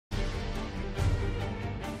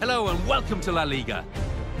Hello and welcome to La Liga.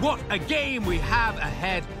 What a game we have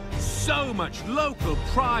ahead. So much local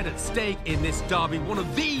pride at stake in this derby, one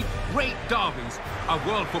of the great derbies of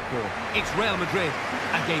world football. It's Real Madrid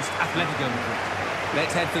against Atletico Madrid.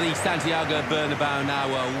 Let's head for the Santiago Bernabeu now,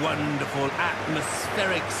 a wonderful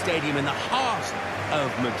atmospheric stadium in the heart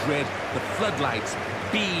of Madrid. The floodlights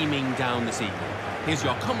beaming down this evening. Here's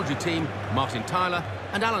your commentary team, Martin Tyler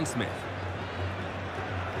and Alan Smith.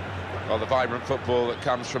 Well, the vibrant football that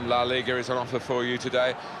comes from La Liga is on offer for you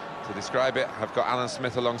today. To describe it, I've got Alan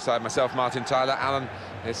Smith alongside myself, Martin Tyler. Alan,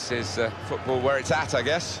 this is football where it's at, I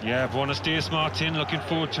guess. Yeah, buenos dias, Martin. Looking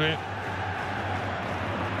forward to it.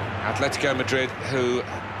 Atletico Madrid, who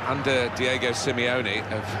under Diego Simeone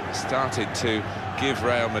have started to give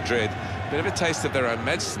Real Madrid a bit of a taste of their own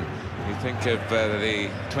medicine. You think of the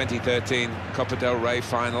 2013 Copa del Rey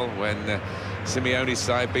final when Simeone's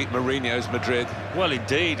side beat Mourinho's Madrid. Well,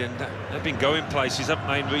 indeed, and they've been going places, haven't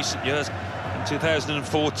they, in recent years, in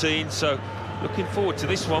 2014, so looking forward to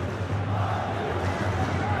this one.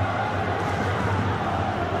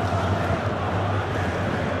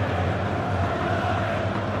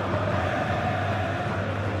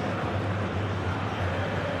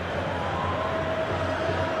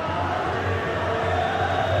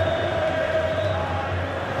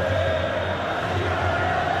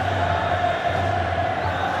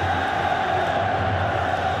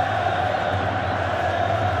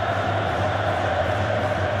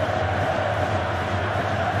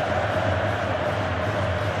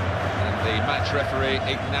 Referee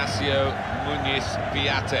Ignacio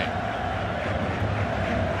Muniz-Viate.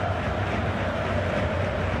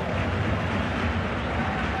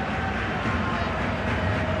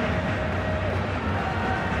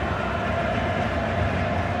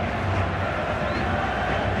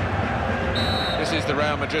 This is the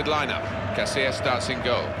Real Madrid lineup. Casillas starts in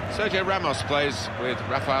goal. Sergio Ramos plays with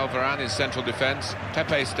Rafael Varane in central defence.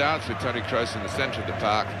 Pepe starts with Toni Kroos in the centre of the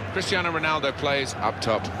park. Cristiano Ronaldo plays up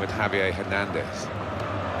top with Javier Hernandez.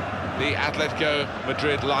 The Atletico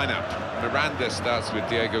Madrid lineup. Miranda starts with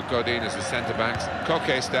Diego Godin as the centre-backs.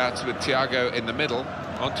 Koke starts with Thiago in the middle.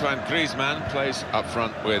 Antoine Griezmann plays up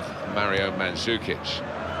front with Mario Mandzukic.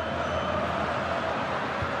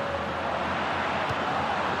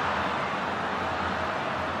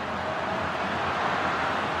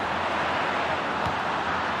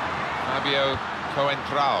 Fabio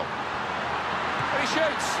Coentrao. But he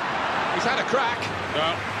shoots. He's had a crack.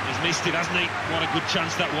 Well, he's missed it, hasn't he? What a good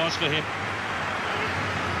chance that was for him.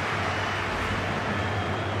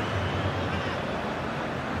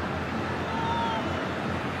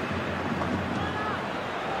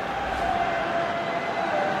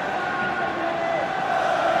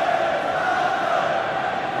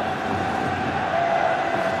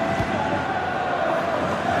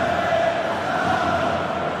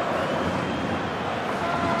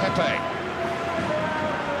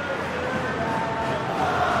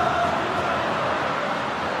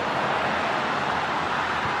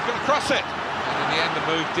 Cross it, and in the end the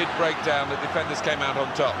move did break down. The defenders came out on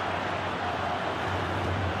top.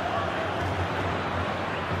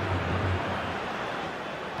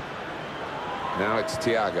 Now it's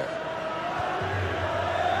Thiago.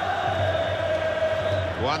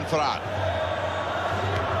 Juan Fran.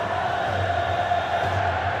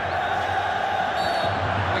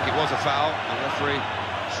 I think it was a foul. The referee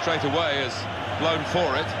straight away has blown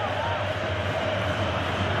for it.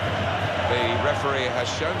 The referee has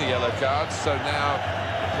shown the yellow card, so now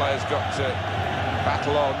the player's got to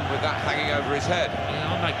battle on with that hanging over his head.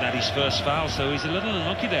 Yeah, I'll make that his first foul, so he's a little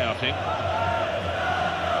unlucky there, I think.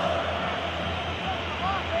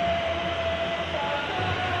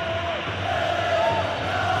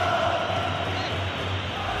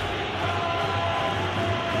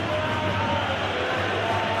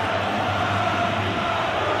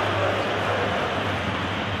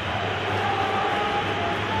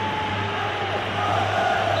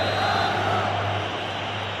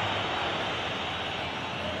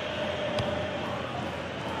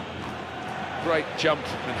 Great jump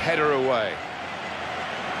and header away.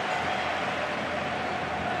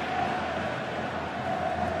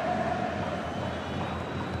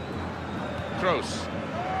 Kroos.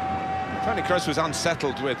 Toni Kroos was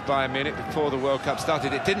unsettled with Bayern Munich before the World Cup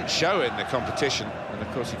started. It didn't show in the competition, and of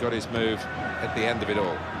course he got his move at the end of it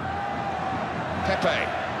all. Pepe.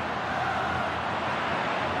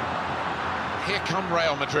 Here come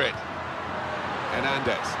Real Madrid.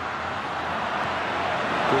 Hernandez.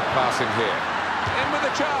 Good passing here. In with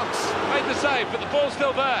a chance, made the save, but the ball's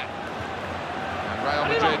still there. And Real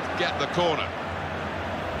Madrid get the corner.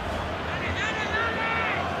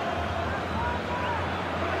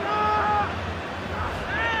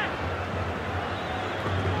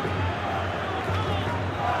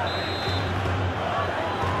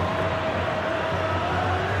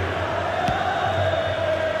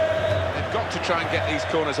 try and get these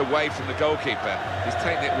corners away from the goalkeeper. He's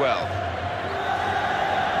taken it well.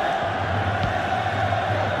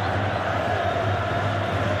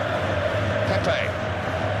 Pepe.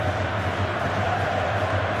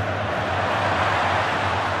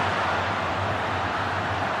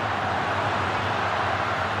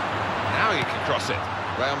 Now he can cross it.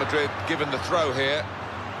 Real Madrid given the throw here.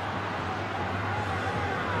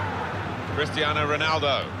 Cristiano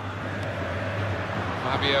Ronaldo.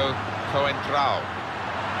 Fabio Coentrao.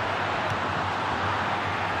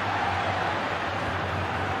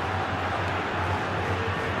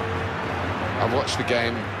 I've watched the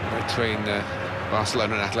game between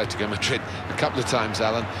Barcelona and Atletico Madrid a couple of times,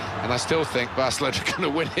 Alan, and I still think Barcelona are going to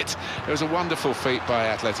win it. It was a wonderful feat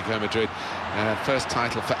by Atletico Madrid. First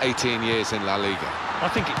title for 18 years in La Liga. I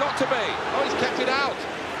think it Got to be. Oh, he's kept it out.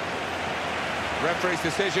 Referee's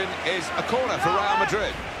decision is a corner for Real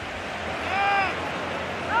Madrid.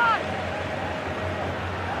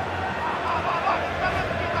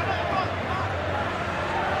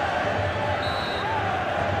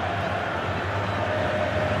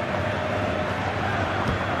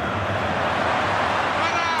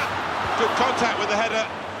 Good contact with the header,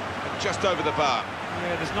 and just over the bar.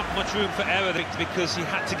 Yeah, there's not much room for error because he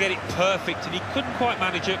had to get it perfect and he couldn't quite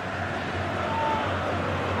manage it.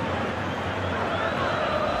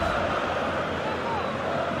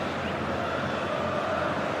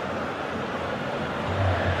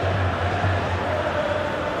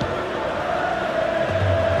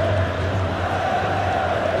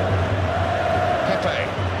 Pepe.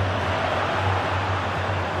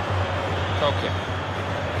 Koke.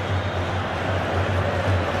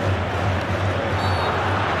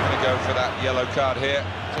 Go for that yellow card here.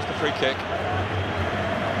 Just a free kick.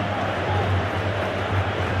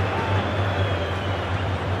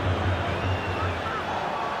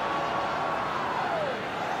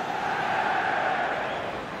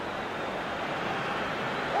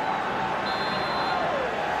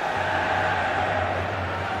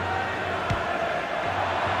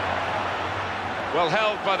 Well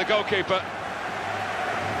held by the goalkeeper.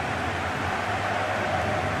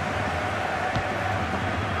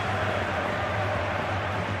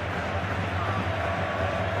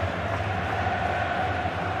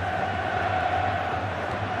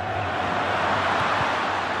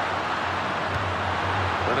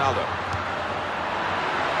 Ronaldo.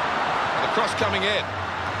 And the cross coming in.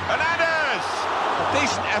 Hernandez! A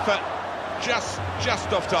decent effort, just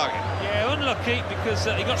off target. Yeah, unlucky because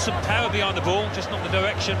he got some power behind the ball, just not the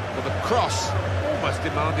direction. Well, the cross almost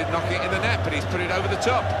demanded knocking it in the net, but he's put it over the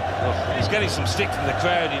top. Well, he's getting some stick from the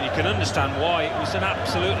crowd and you can understand why. It was an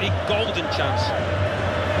absolutely golden chance.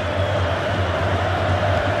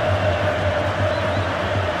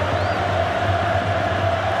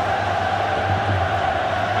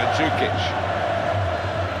 Mandzukic.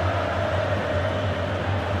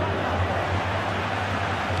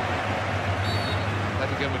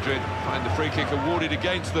 Atletico Madrid find the free kick awarded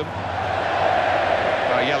against them.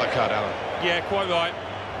 Yellow card, Alan. Yeah, quite right.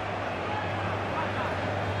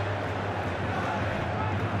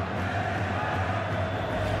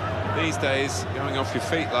 These days, going off your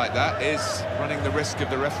feet like that is running the risk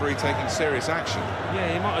of the referee taking serious action.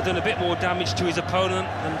 Yeah, he might have done a bit more damage to his opponent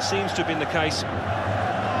than seems to have been the case.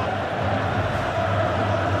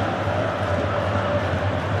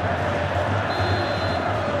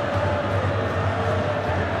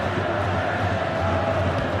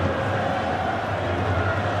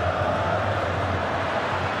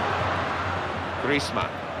 Griezmann.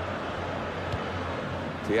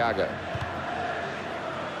 Thiago.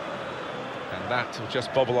 And that will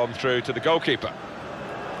just bobble on through to the goalkeeper.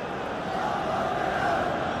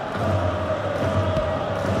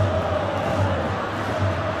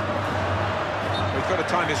 We've got to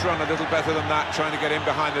time his run a little better than that, trying to get in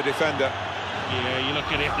behind the defender. Yeah, you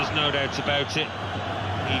look at it, there's no doubts about it.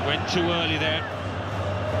 He went too early there.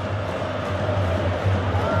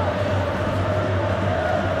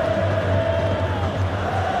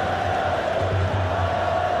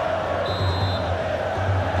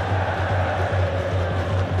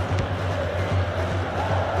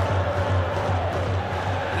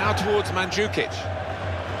 Towards Mandzukic.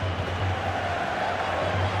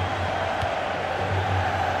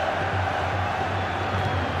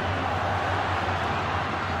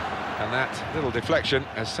 And that little deflection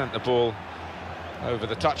has sent the ball over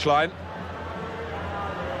the touchline.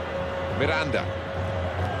 Miranda.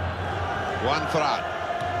 Juan Fran.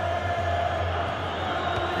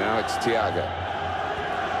 Now it's Thiago.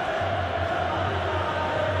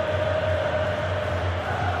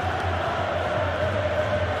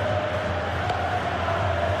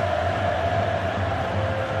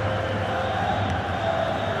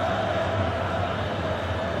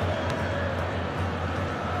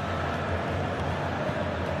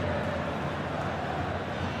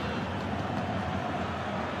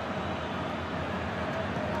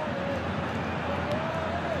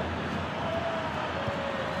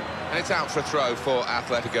 And it's out for a throw for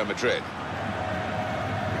Atletico Madrid.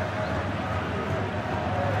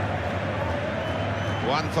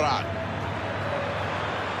 Juan Fran.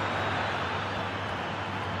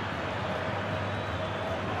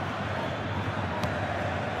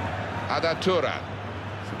 Turan,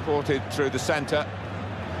 supported through the centre.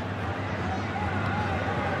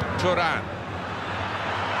 Turan.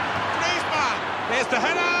 Griezmann! There's the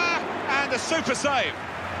header and a super save.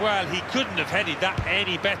 Well, he couldn't have headed that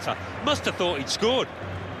any better. Must have thought he'd scored.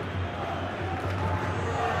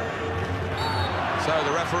 So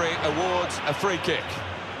the referee awards a free kick.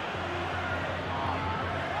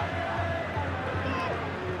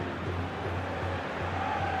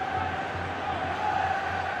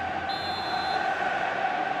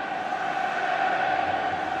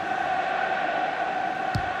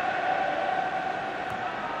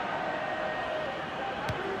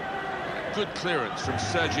 Good clearance from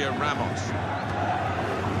Sergio Ramos.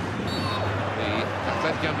 The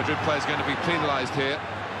Atletico Madrid player is going to be penalised here.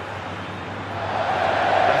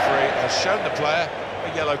 The referee has shown the player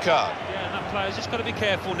a yellow card. Yeah, and that player's just got to be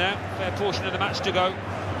careful now. Fair portion of the match to go.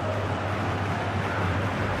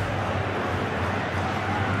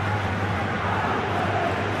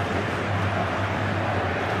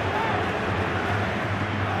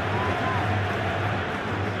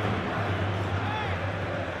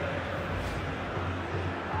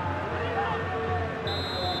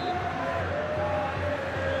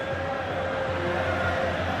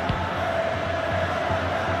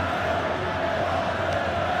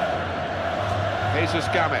 Jesus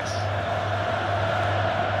Gomez.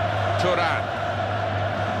 Turan.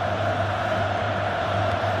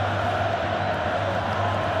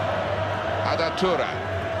 Turan.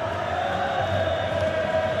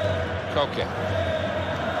 Koke.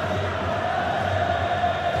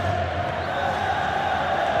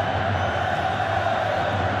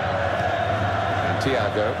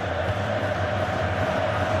 Santiago.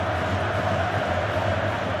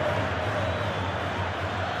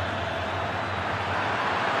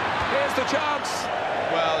 The chance.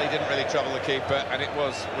 Well, he didn't really trouble the keeper, and it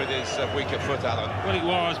was with his weaker foot, Alan. Well, it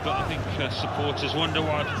was, but I think supporters wonder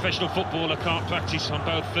why a professional footballer can't practice on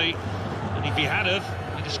both feet. And if he had have,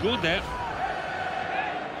 he'd have scored there.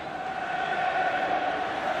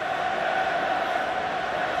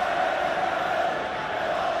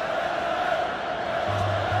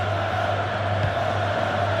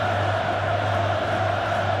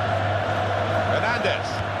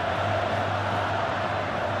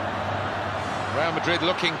 Real Madrid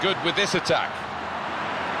looking good with this attack.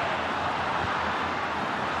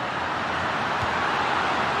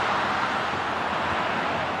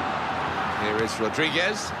 Here is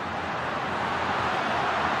Rodriguez.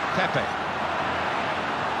 Pepe.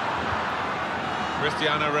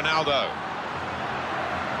 Cristiano Ronaldo.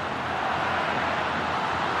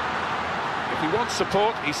 If he wants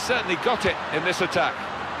support, he's certainly got it in this attack.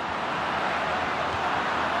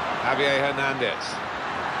 Javier Hernandez.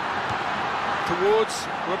 Towards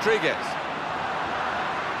Rodriguez.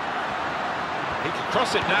 He can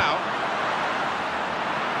cross it now.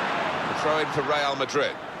 The throw in for Real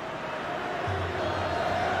Madrid.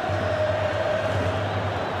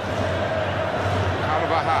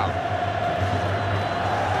 Carvajal.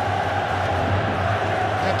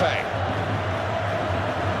 Pepe.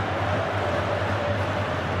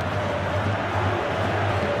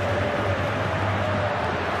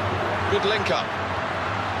 Good link up.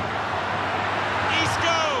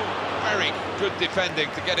 Very good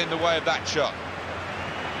defending to get in the way of that shot.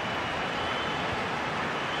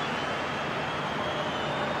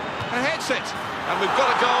 And hits it. And we've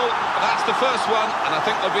got a goal. That's the first one, and I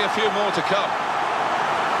think there'll be a few more to come.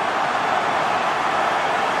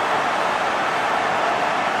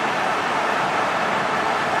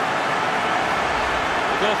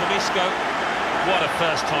 Goal from Isco. What a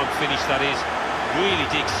first-time finish that is. Really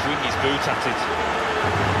did swing his boot at it.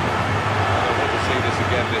 See this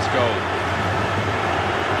again, this goal.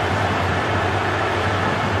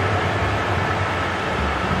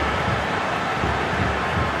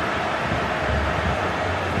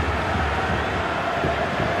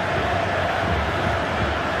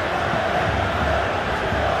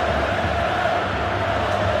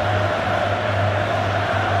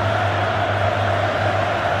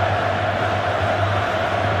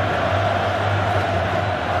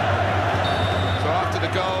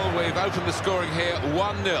 Open the scoring here,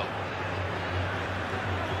 1-0.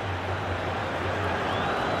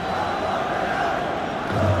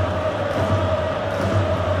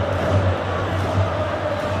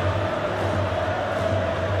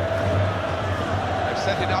 They've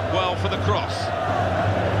set it up well for the cross.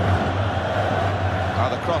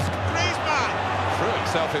 The cross. Griezmann threw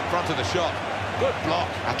himself in front of the shot. Good block.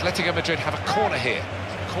 Atletico Madrid have a corner here.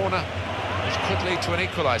 A corner which could lead to an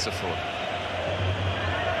equaliser for them.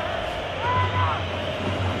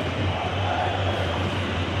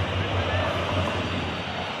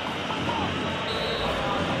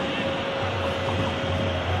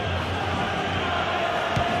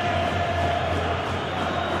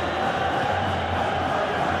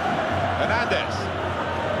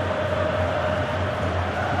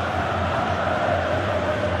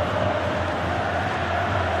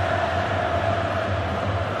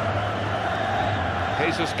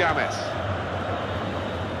 Jesus Games.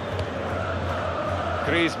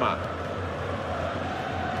 Griezmann.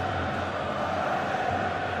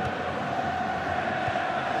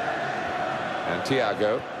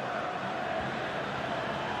 Santiago.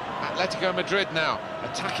 Atletico Madrid now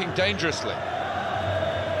attacking dangerously.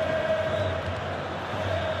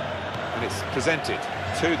 And it's presented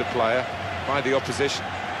to the player by the opposition.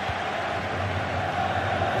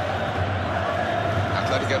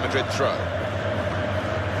 Atletico Madrid throw.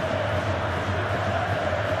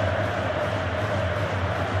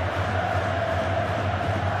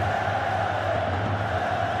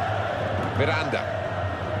 Miranda.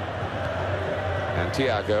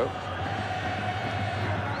 Santiago.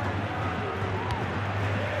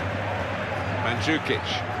 Mandzukic.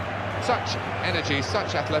 Such energy,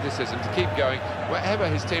 such athleticism to keep going wherever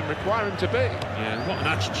his team require him to be. Yeah, what an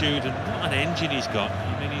attitude and what an engine he's got.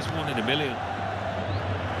 I mean, he's one in a million.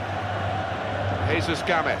 Jesus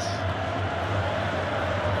Games.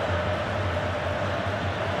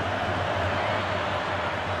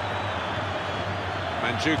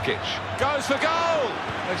 Mandzukic goes for goal.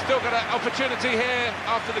 They've still got an opportunity here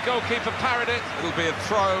after the goalkeeper parried it. It'll be a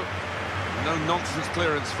throw. No nonsense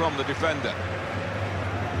clearance from the defender.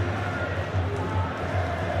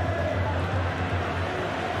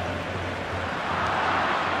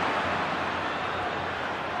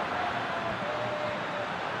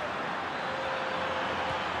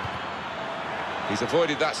 He's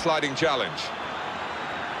avoided that sliding challenge.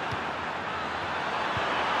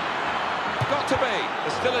 Got to be.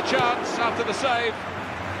 There's still a chance after the save.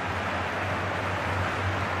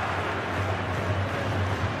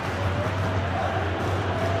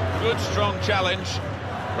 Good, strong challenge.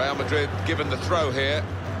 Real Madrid given the throw here.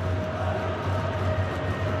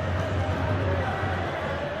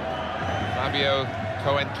 Fabio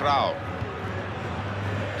Coentrao.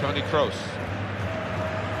 Toni Kroos.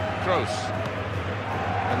 Kroos.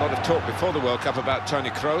 A lot of talk before the World Cup about Toni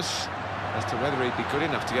Kroos as to whether he'd be good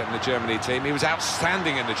enough to get in the Germany team. He was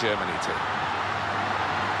outstanding in the Germany team.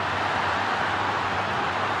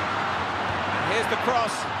 And here's the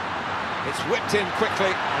cross. It's whipped in quickly,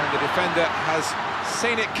 and the defender has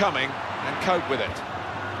seen it coming and coped with it.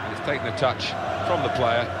 And it's taken a touch from the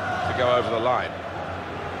player to go over the line.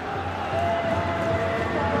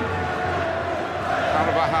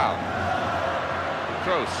 Carvajal.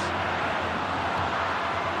 Kroos.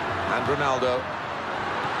 And Ronaldo.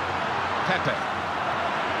 Pepe.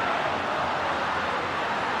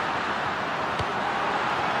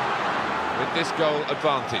 With this goal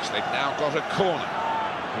advantage, they've now got a corner.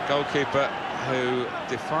 A goalkeeper who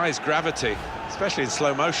defies gravity, especially in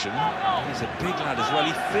slow motion. He's a big lad as well.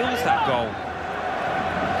 He feels that goal.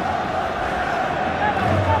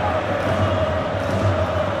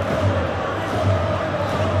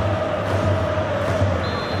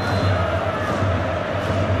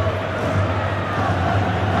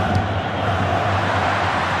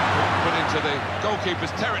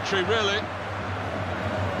 Goalkeeper's territory, really.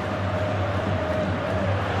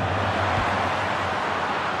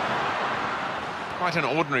 Quite an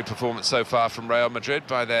ordinary performance so far from Real Madrid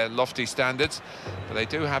by their lofty standards, but they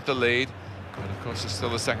do have the lead, and of course there's still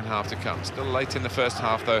the second half to come. Still late in the first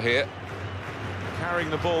half though here. Carrying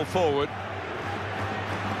the ball forward.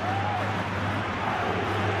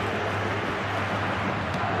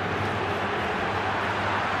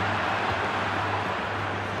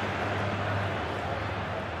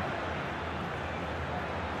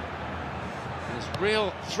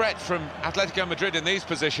 Real threat from Atletico Madrid in these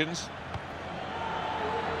positions.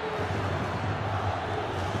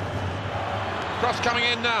 Cross coming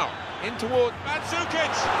in now, in toward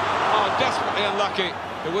Mandzukic. Oh, desperately unlucky.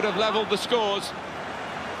 It would have levelled the scores.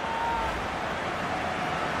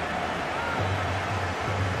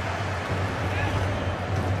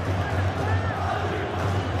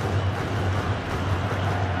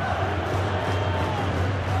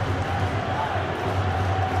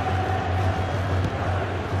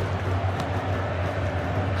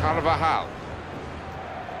 Carvajal.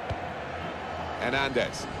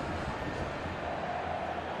 Hernandez.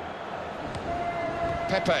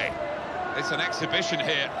 Pepe. It's an exhibition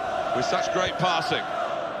here with such great passing.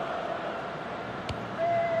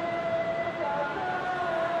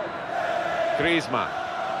 Griezmann.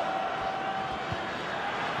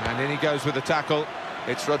 And in he goes with the tackle.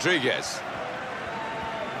 It's Rodriguez.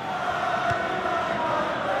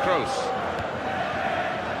 Kroos.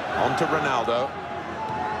 On to Ronaldo.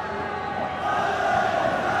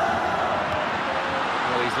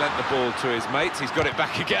 Well, he's lent the ball to his mates. He's got it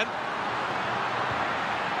back again.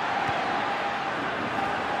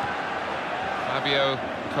 Fabio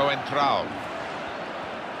Coentrao.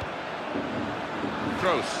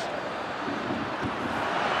 Kroos.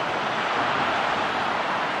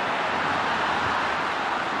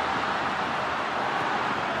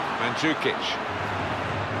 Mandzukic.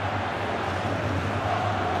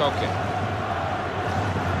 Koke.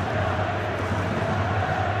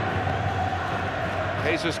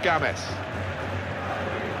 Jesus Games.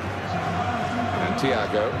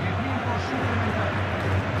 Santiago.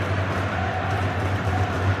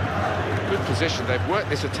 Good position. They've worked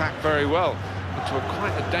this attack very well into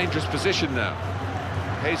quite a dangerous position now.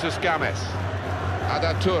 Jesus Games.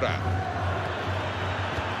 Adatura.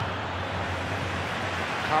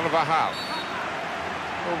 Carvajal.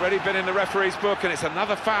 Already been in the referee's book, and it's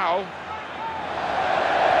another foul.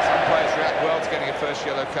 Some players react well to getting a first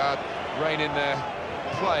yellow card, rein in their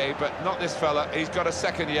play, but not this fella. He's got a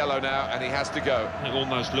second yellow now, and he has to go. It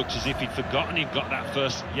almost looks as if he'd forgotten he'd got that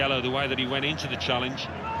first yellow, the way that he went into the challenge.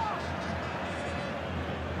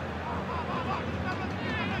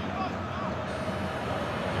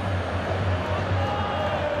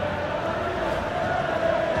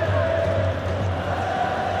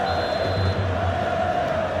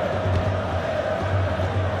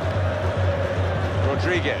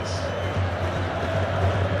 Rodriguez.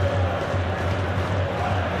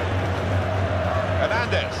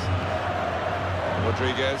 Hernandez.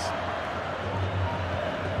 Rodriguez.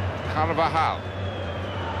 Carvajal.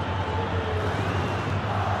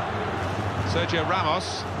 Sergio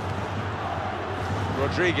Ramos.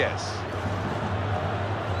 Rodriguez.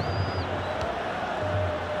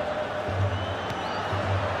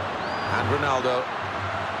 And Ronaldo.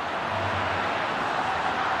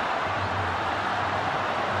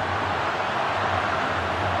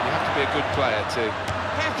 Be a good player too.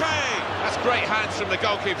 Pepe! That's great hands from the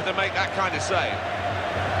goalkeeper to make that kind of save.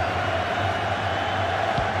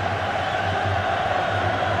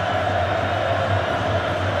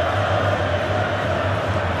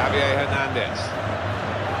 Javier Hernandez.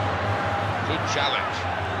 Good challenge.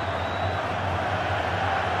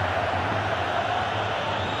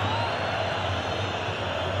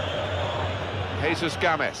 Jesus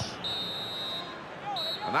Games.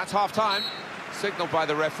 And that's half-time. Signalled by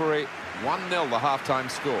the referee, 1-0 the half-time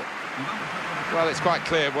score. Well, it's quite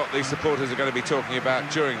clear what these supporters are going to be talking about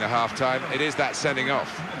during the half-time. It is that sending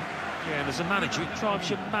off. Yeah, and as a manager, it drives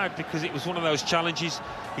you mad because it was one of those challenges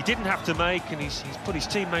he didn't have to make, and he's put his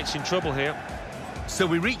teammates in trouble here. So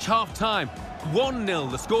we reach half-time. 1-0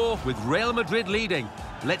 the score, with Real Madrid leading.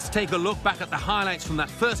 Let's take a look back at the highlights from that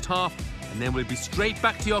first half, and then we'll be straight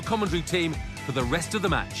back to your commentary team for the rest of the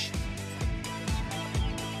match.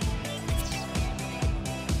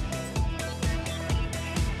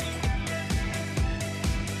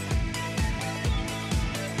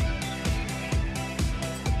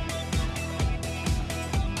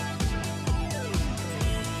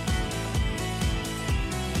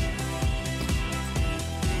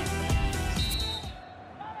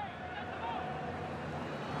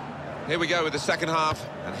 Here we go with the second half,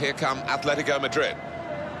 and here come Atletico Madrid.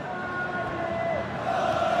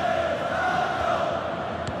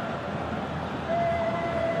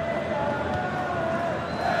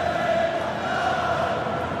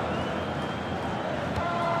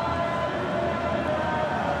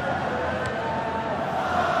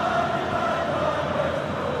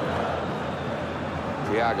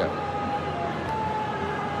 Thiago.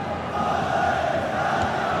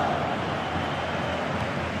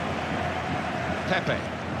 Pepe.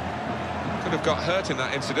 Could have got hurt in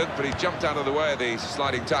that incident, but he jumped out of the way of the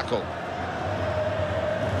sliding tackle.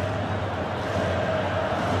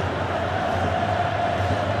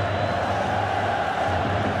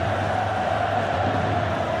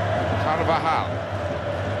 Carvajal.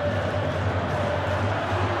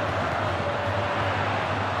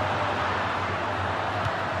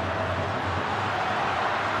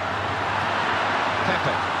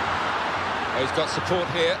 Pepe. Oh, he's got support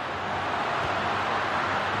here.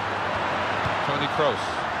 Toni Kroos.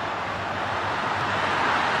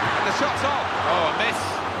 And the shot's off. Oh, a miss.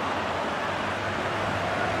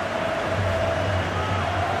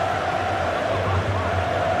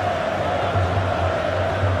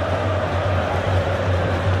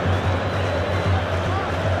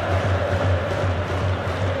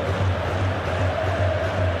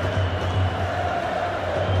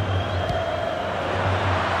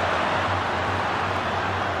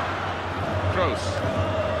 Kroos.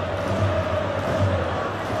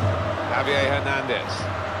 Javier Hernandez.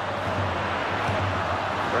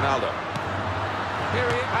 Ronaldo. Here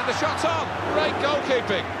he is, and the shot's on. Great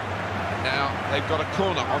goalkeeping. Now they've got a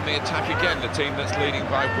corner on the attack again, the team that's leading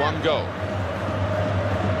by 1 goal.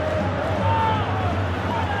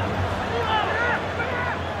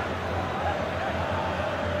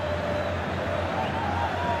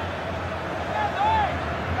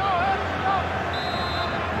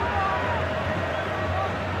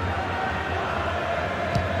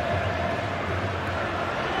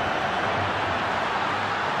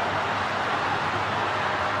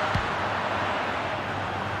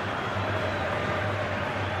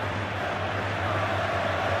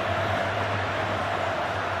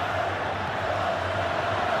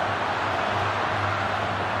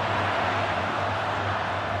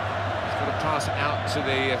 Pass out to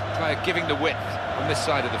the player giving the width on this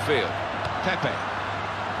side of the field. Pepe.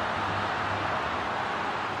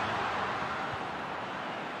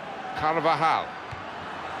 Carvajal.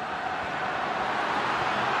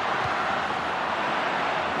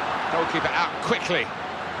 Goalkeeper out quickly,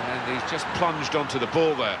 and he's just plunged onto the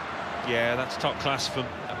ball there. Yeah, that's top class from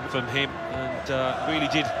him, and really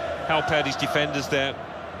did help out his defenders there.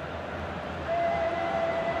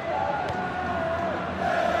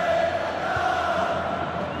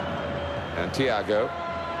 Santiago.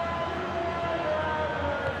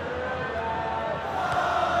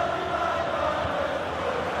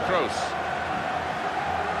 Kroos.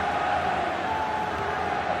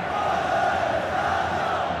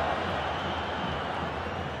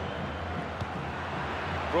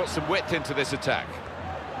 Brought some width into this attack.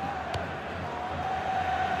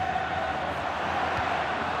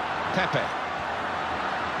 Pepe.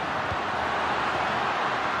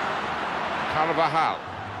 Carvajal.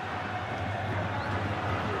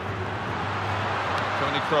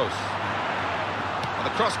 Toni Kroos. And the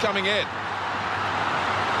cross coming in.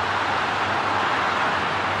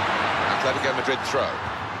 Atletico Madrid throw.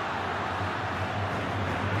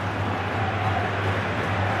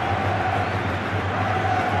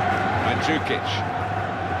 Mandzukic.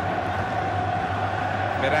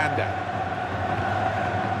 Miranda.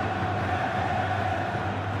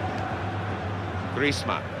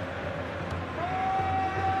 Griezmann.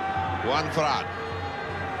 Juan Fran.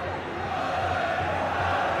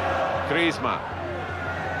 Griezmann.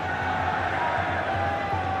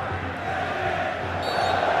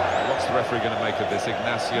 What's the referee going to make of this?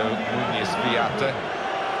 Ignacio Muñoz-Viata.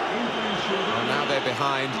 Well, now they're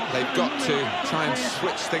behind. They've got to try and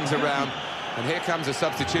switch things around. And here comes a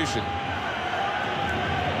substitution.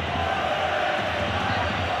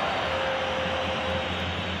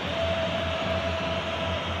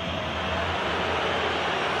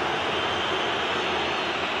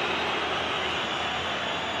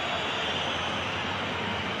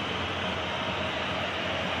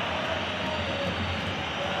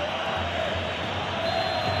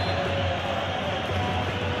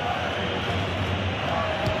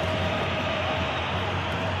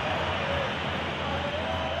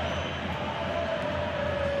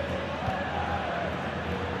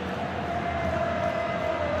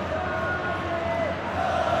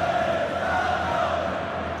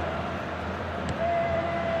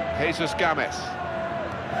 Jesus Games.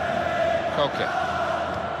 Koke.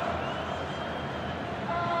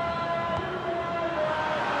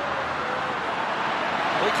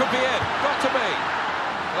 Well, it could be it. Got to be.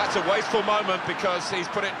 Well, that's a wasteful moment because he's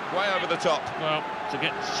put it way over the top. Well, to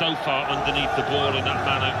get so far underneath the ball in that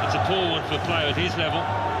manner, it's a poor one for a player at his level.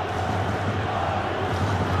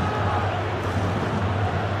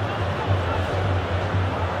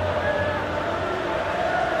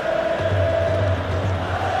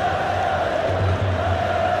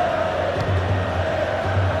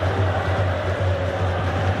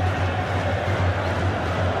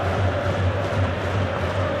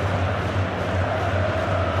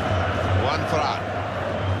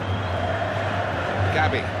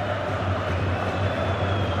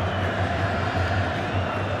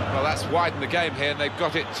 Well, that's widened the game here, and they've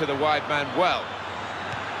got it to the wide man well.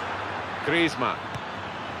 Griezmann.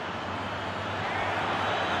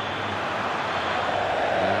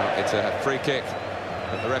 Now it's a free kick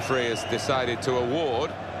that the referee has decided to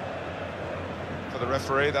award. For the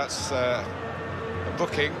referee, that's a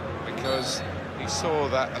booking because he saw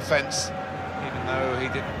that offence, even though he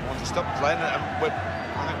didn't want to stop playing. And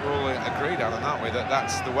I think we're all agreed, Alan, aren't we, that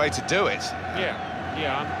that's the way to do it?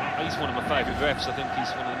 Yeah, he's one of my favourite refs. I think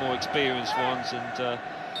he's one of the more experienced ones, and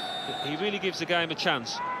he really gives the game a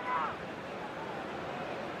chance.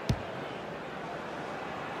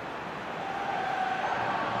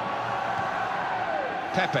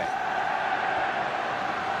 Pepe.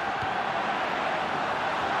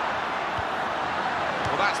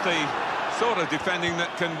 that's the sort of defending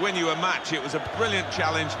that can win you a match. It was a brilliant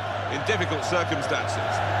challenge in difficult circumstances.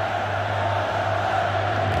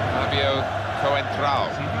 Fabio Coentrao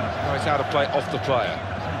Knows how to play off the player.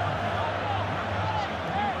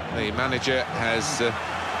 The manager has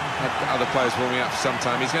had other players warming up for some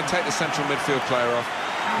time. He's going to take the central midfield player off,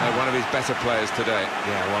 one of his better players today.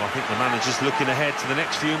 Yeah, well, I think the manager's looking ahead to the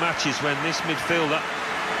next few matches when this midfielder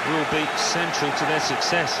will be central to their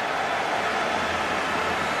success.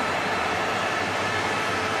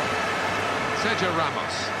 Sergio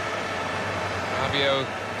Ramos. Fabio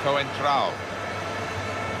Coentrao.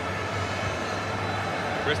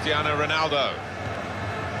 Cristiano Ronaldo.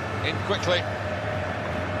 In quickly.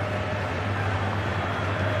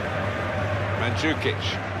 Mandzukic.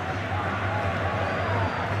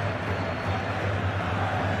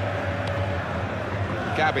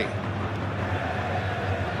 Gabi.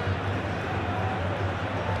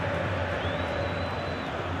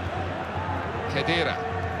 Khedira.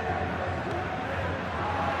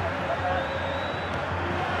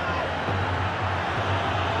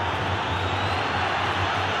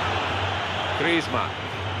 Griezmann.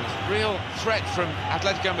 There's real threat from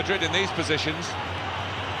Atletico Madrid in these positions.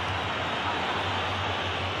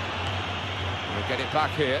 We'll get it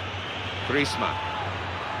back here. Griezmann.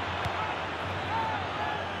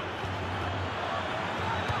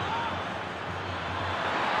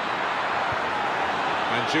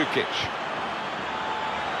 Mandzukic.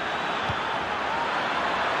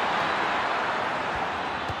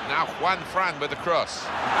 Now Juan Fran with the cross.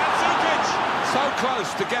 Mandzukic! So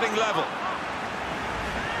close to getting level.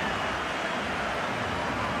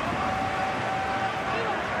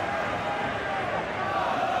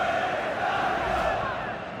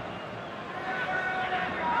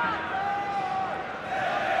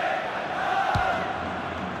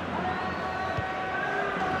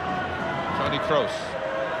 Toni Kroos.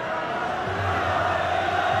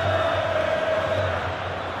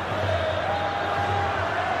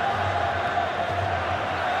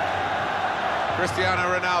 Cristiano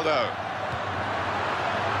Ronaldo.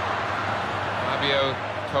 Fabio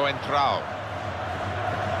Coentrao.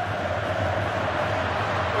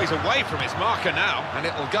 Oh, he's away from his marker now, and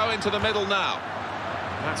it'll go into the middle now.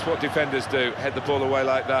 That's what defenders do, head the ball away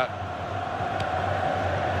like that.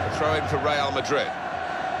 Throw in for Real Madrid.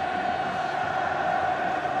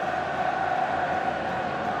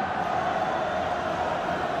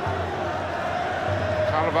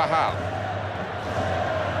 Carvajal.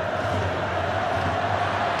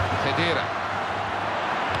 Khedira.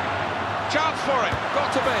 Chance for it,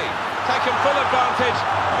 got to be. Taken full advantage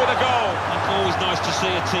with a goal. It's always nice to see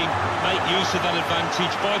a team make use of that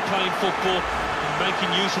advantage by playing football and making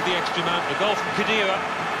use of the extra man. The goal from Khedira,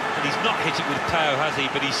 and he's not hit it with power, has he?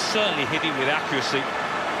 But he's certainly hit it with accuracy.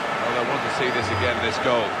 Well, I want to see this again, this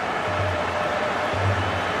goal.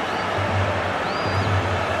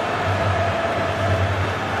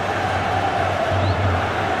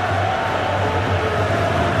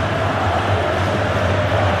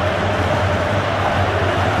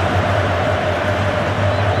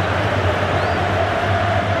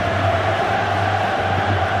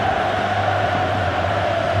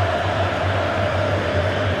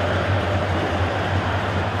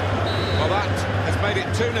 Made it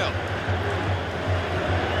 2-0.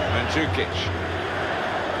 Mandzukic.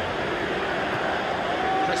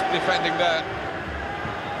 Crisp defending there.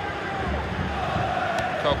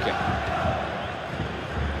 Koke.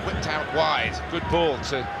 Whipped out wide. Good ball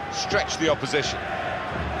to stretch the opposition.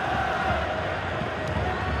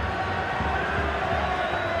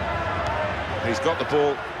 He's got the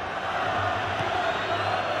ball.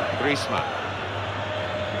 Griezmann.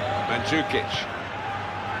 Mandzukic.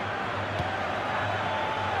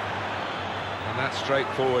 And that's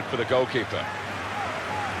straightforward for the goalkeeper.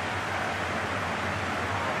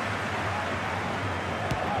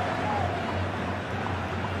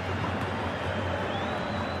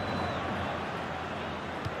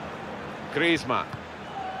 Griezmann.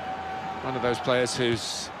 One of those players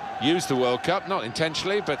who's used the World Cup, not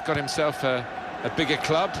intentionally, but got himself a bigger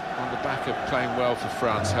club on the back of playing well for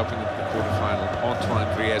France, helping them to the quarter-final. Antoine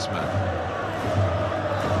Griezmann.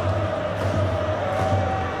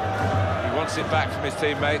 Wants it back from his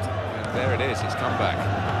teammate, and there it is, it's come back.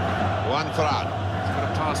 Juan Fran. He's got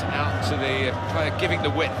to pass out to the player giving the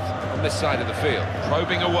width on this side of the field.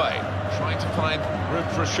 Probing away, trying to find room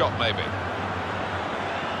for a shot, maybe.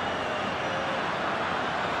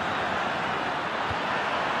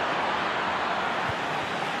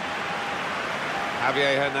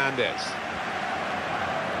 Javier Hernandez.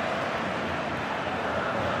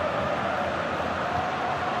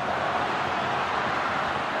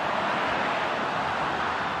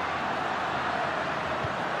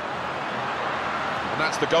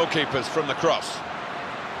 that's the goalkeepers from the cross.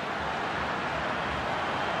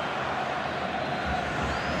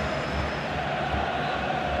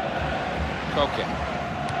 Koke.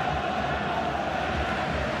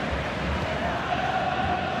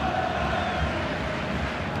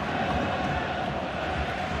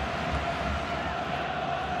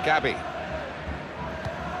 Gabi.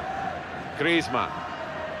 Griezmann.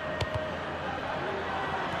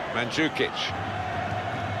 Mandzukic.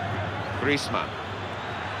 Griezmann.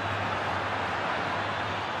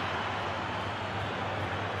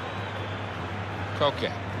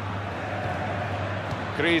 Koke.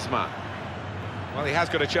 Griezmann. Well, he has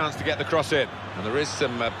got a chance to get the cross in, and there is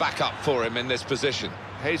some backup for him in this position.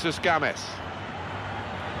 Jesus Games.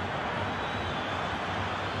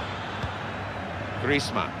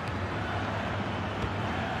 Griezmann.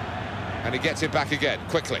 And he gets it back again,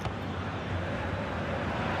 quickly.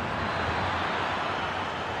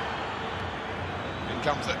 In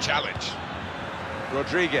comes the challenge.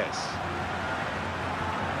 Rodriguez.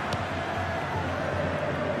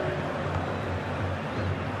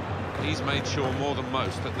 He's made sure more than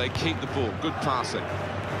most that they keep the ball. Good passing.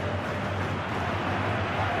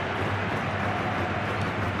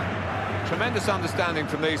 Tremendous understanding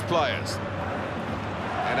from these players.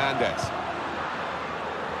 Hernandez.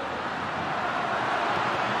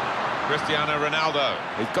 Cristiano Ronaldo.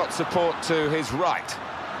 He's got support to his right.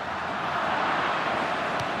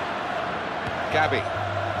 Gabi.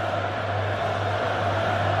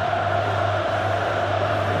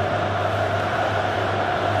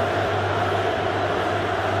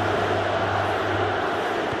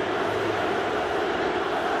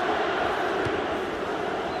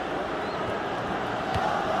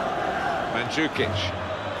 Mandzukic.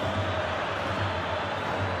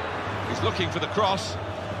 He's looking for the cross.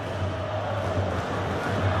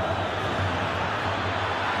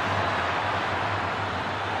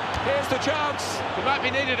 Here's the chance. It might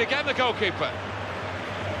be needed again, the goalkeeper.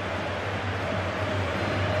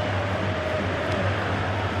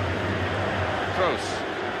 Kroos.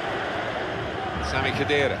 Sami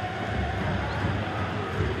Khedira.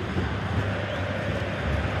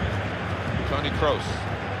 Toni Kroos.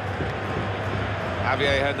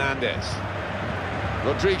 Javier Hernandez.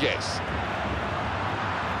 Rodriguez.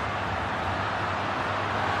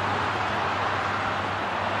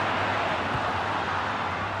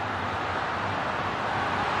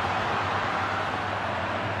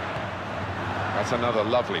 That's another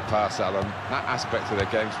lovely pass, Alan. That aspect of their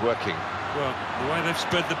game's working. Well, the way they've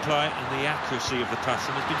spread the play and the accuracy of the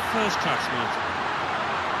passing has been first class, Martin.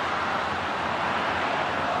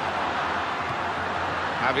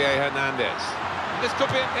 Javier Hernandez. This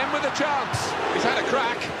could be in with a chance. He's had a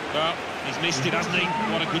crack. Well, he's missed it, hasn't he?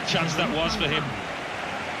 What a good chance that was for him.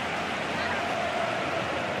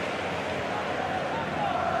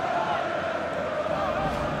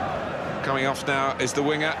 Coming off now is the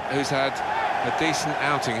winger who's had a decent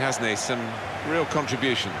outing, hasn't he? Some real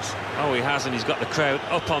contributions. Oh, he has, and he's got the crowd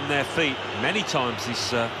up on their feet many times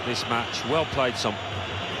this match. Well played, son.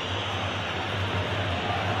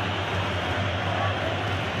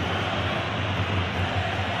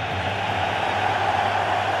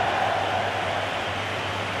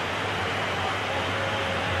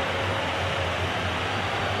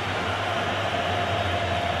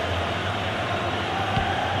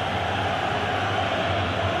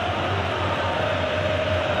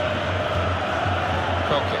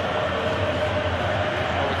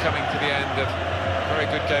 Coming to the end of a very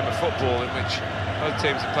good game of football in which both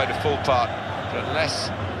teams have played a full part, but unless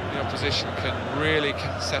the opposition can really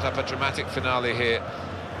set up a dramatic finale here,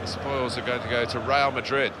 the spoils are going to go to Real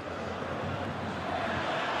Madrid.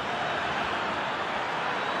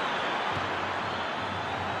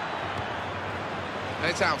 And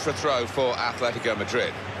it's out for a throw for Atletico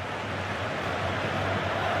Madrid.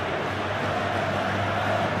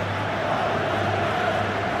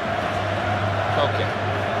 Okay.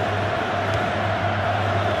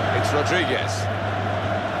 Rodriguez.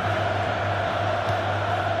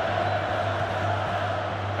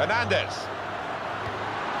 Hernandez.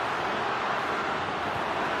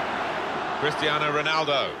 Cristiano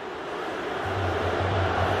Ronaldo.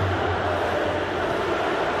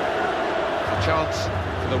 A chance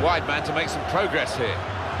for the wide man to make some progress here.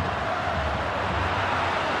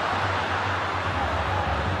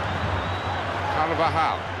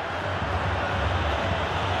 Carvajal.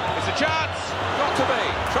 It's a chance. Got to be.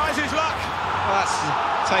 Tries his luck. Well, that's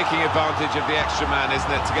taking advantage of the extra man, isn't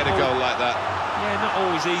it, to get a goal like that? Yeah, not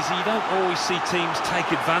always easy. You don't always see teams take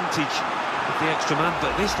advantage the extra man,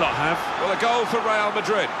 but this lot have. Well, a goal for Real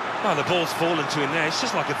Madrid. Oh, the ball's fallen to him there. It's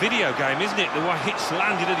just like a video game, isn't it? The way it's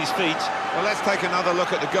landed at his feet. Well, let's take another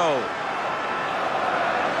look at the goal.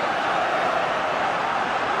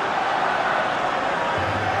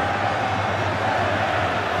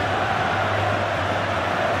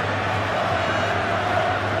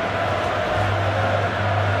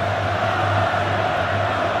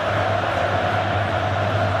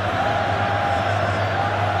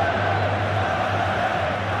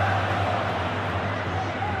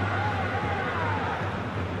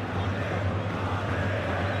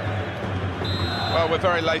 Well, we're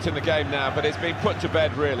very late in the game now, but it's been put to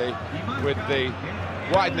bed, really, with the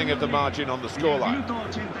widening of the margin on the scoreline.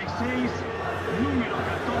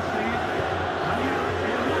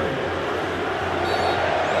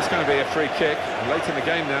 That's going to be a free kick, late in the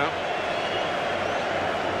game now.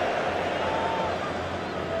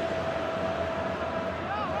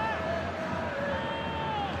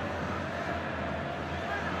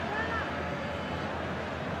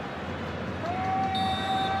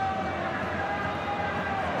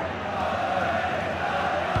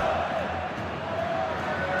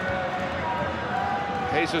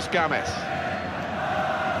 Jesus Games.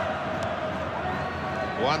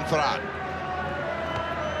 Juan Fran.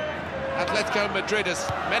 Atletico Madrid as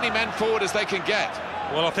many men forward as they can get.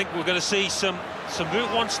 Well, I think we're going to see some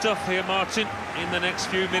Route 1 stuff here, Martin, in the next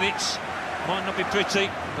few minutes. Might not be pretty,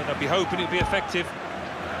 but I'll be hoping it'll be effective.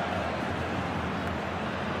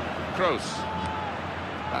 Kroos.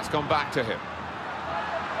 That's gone back to him.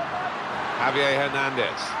 Javier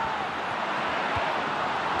Hernandez.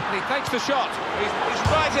 And he takes the shot. He's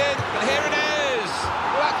right in, and here it is.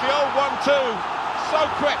 Well, that's the old 1-2. So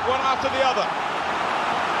quick, one after the other.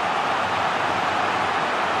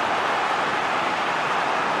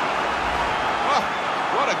 Oh,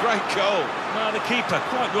 what a great goal. Well, the keeper,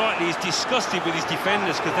 quite rightly, is disgusted with his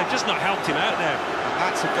defenders because they've just not helped him out there. And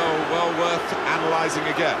that's a goal well worth analysing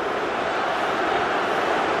again.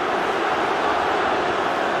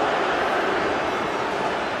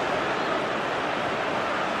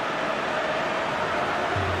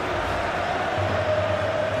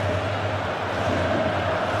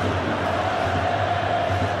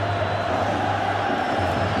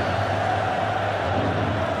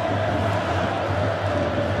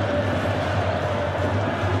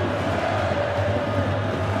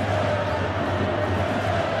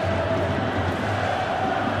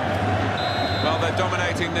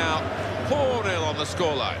 Dominating now, 4-0 on the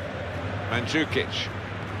scoreline. Mandzukic.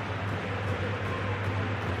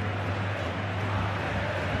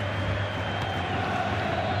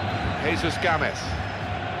 Jesus Games.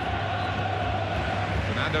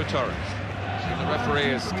 Fernando Torres. So the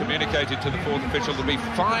referee has communicated to the fourth official there'll be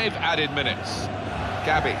 5 added minutes.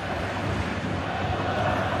 Gabi.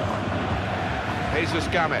 Jesus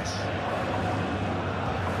Games.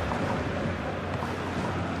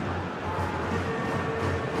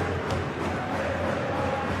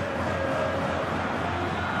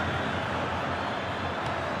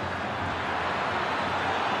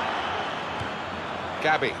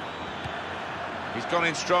 Gabi. He's gone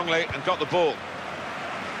in strongly and got the ball.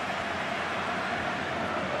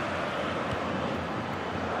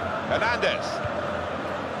 Hernandez.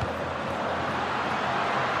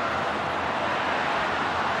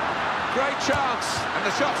 Great chance, and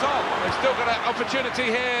the shot's on. They've still got an opportunity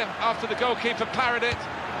here after the goalkeeper parried it.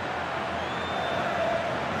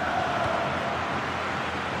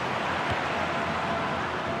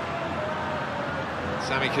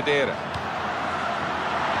 Sami Khedira.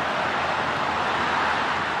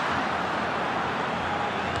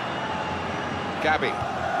 Gabi.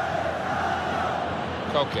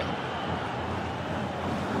 Koke.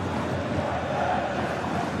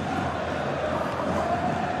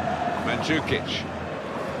 Mandzukic.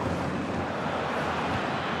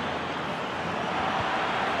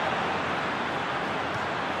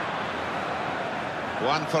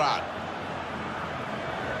 Juan Fran.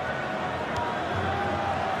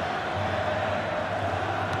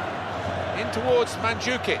 In towards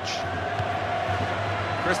Mandzukic.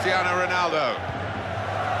 Cristiano Ronaldo.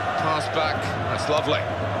 Pass back, that's lovely.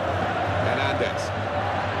 Hernandez.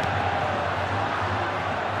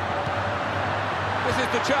 This is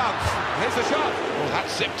the chance. Here's the shot. Oh,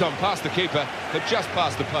 that's zipped on past the keeper, but just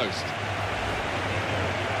past the post.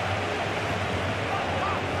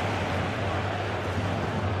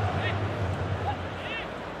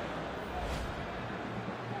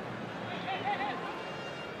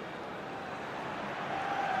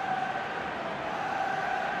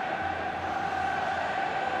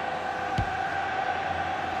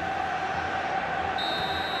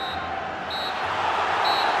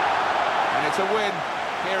 it's a win.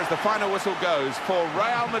 Here as the final whistle goes for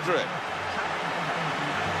Real Madrid.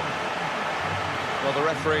 Well, the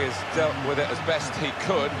referee has dealt with it as best he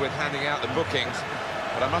could with handing out the bookings.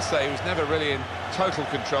 But I must say, he was never really in total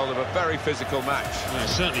control of a very physical match. Well, it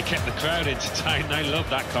certainly kept the crowd entertained. They love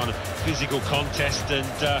that kind of physical contest, and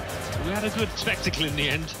we had a good spectacle in the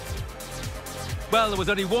end. Well, there was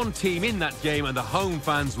only one team in that game, and the home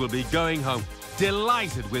fans will be going home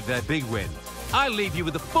delighted with their big win. I'll leave you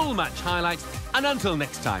with the full match highlights, and until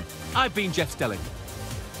next time, I've been Jeff Stelling.